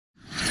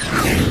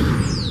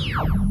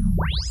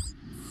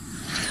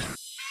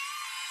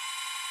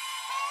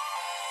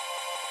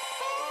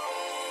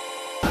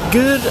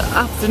Good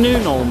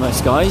afternoon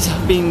almost, guys.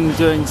 I've been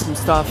doing some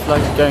stuff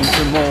like going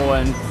to the mall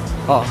and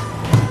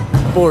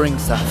boring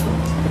stuff.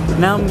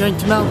 Now I'm going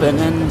to Melbourne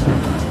and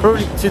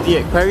probably to the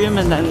aquarium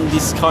and then the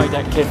sky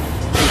deck if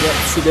it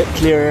gets a bit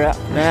clearer up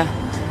there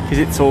because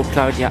it's all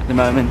cloudy at the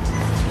moment.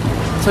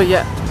 So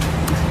yeah,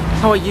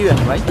 how are you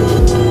anyway?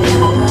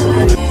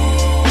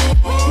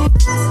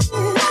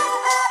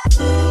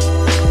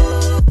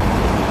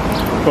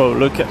 Oh,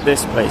 look at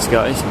this place,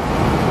 guys.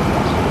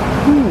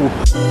 Ooh.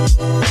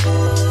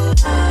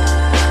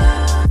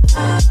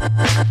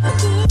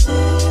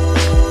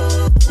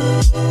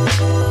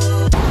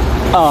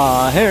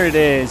 Ah, here it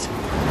is.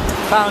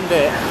 Found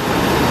it.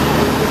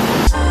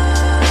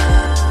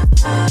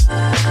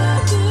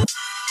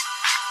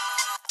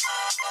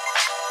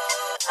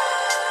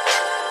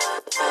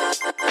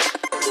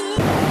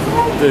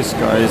 This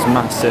guy is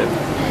massive.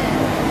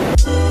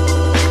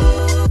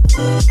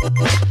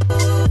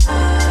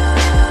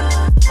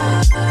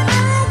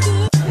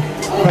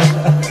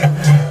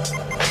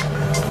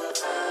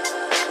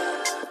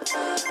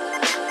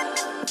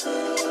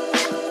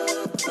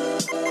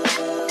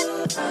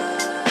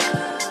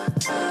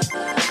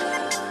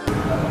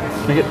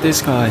 Look at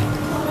this guy.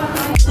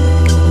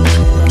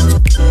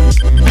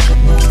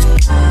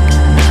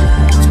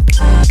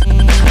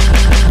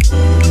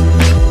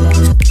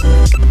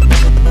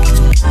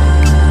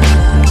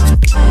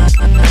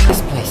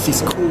 This place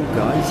is cool,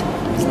 guys.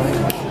 It's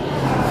like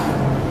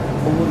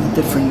all the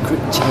different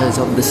creatures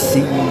of the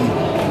sea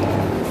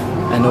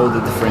and all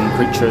the different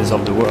creatures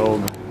of the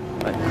world,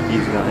 like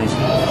these guys.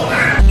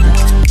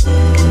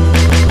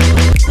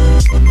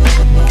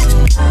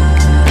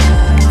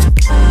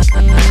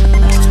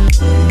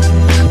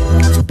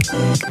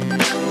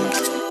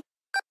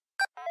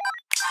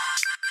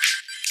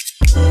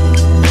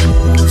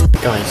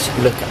 Guys,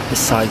 look at the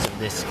size of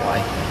this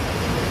guy.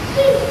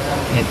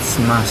 It's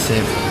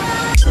massive.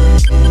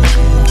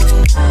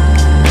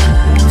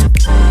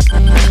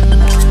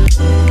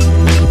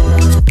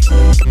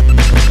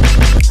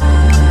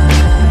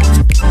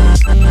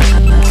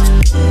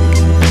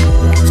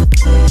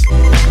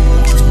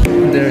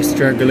 They're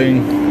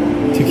struggling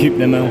to keep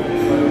them out.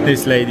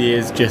 This lady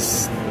is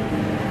just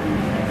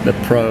the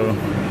pro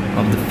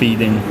of the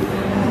feeding.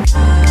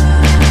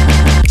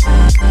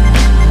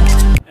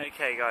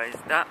 Okay guys,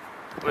 that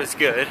was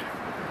good.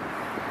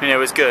 I mean, it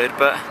was good,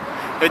 but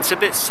it's a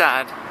bit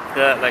sad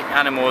that like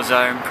animals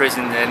are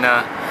imprisoned in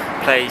a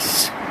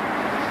place.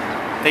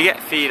 They get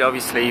feed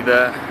obviously,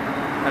 but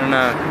I don't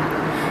know.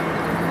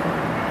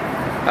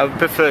 I would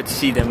prefer to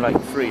see them like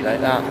free like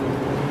that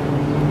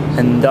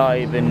and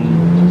dive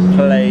and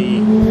play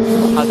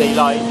how they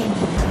like.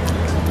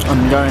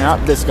 I'm going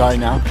up this guy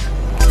now.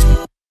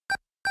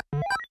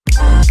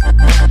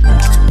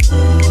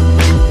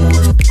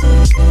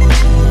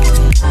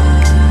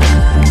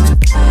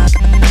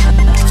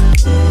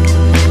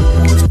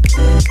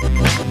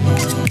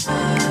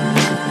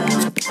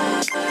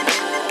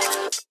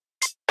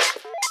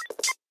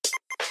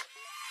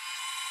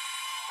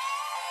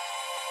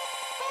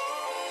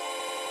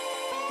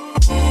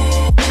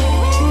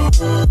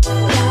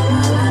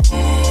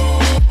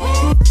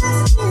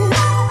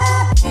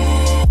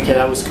 Okay,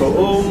 that was cool.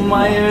 Oh,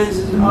 my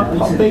ears are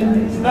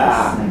popping.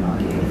 That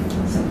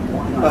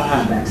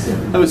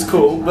was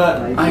cool,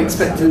 but I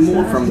expected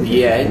more from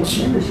the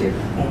edge,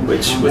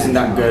 which wasn't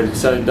that good,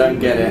 so don't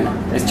get it.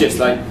 It's just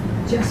like,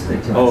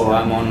 oh,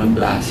 I'm on a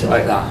blast,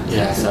 like that.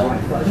 Yeah, so,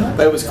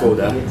 but it was cool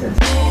though.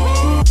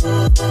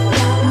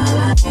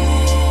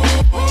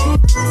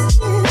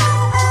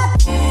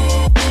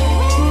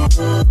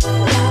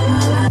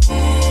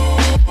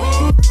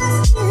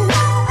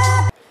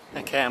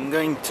 Okay, I'm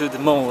going to the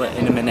mall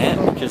in a minute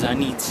because I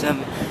need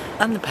some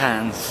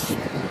underpants.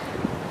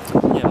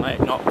 Yeah, it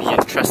might not be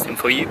interesting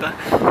for you, but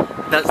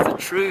that's the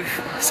truth.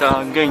 So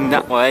I'm going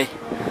that way.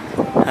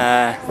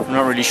 I'm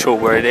not really sure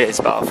where it is,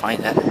 but I'll find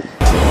it.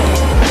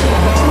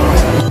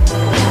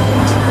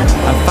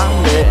 I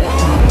found it.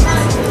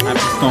 I'm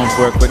just going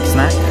for a quick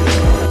snack.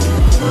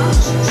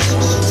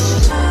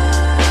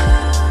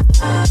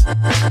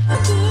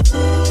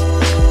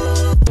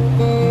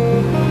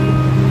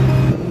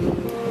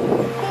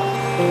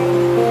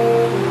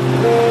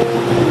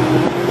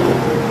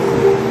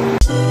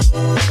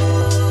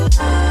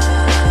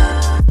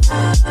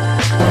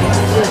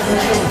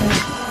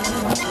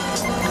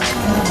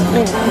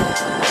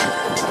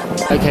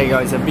 Okay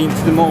guys, I've been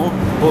to the mall,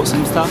 bought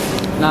some stuff.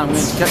 Now I'm going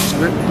to catch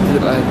the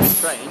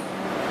train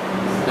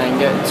and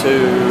get to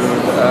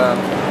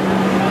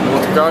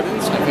Water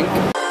Gardens, I think.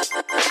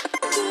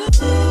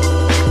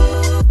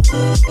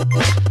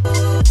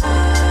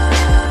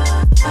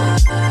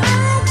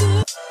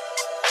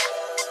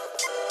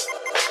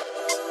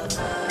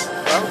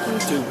 Welcome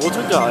to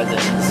Water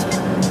Gardens.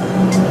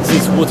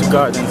 This is Water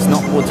Gardens,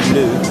 not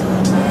Waterloo,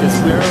 because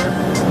we're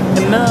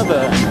in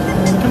Melbourne.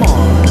 Come on.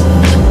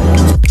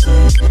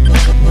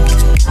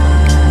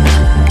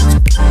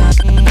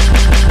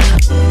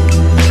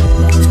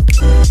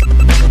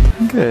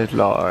 Good,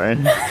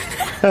 Lauren.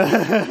 It's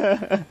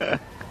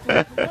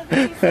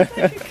like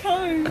a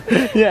comb.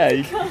 Yeah,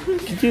 you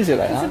could use it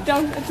like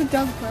that. It's a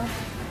dog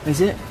breath. Is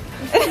it?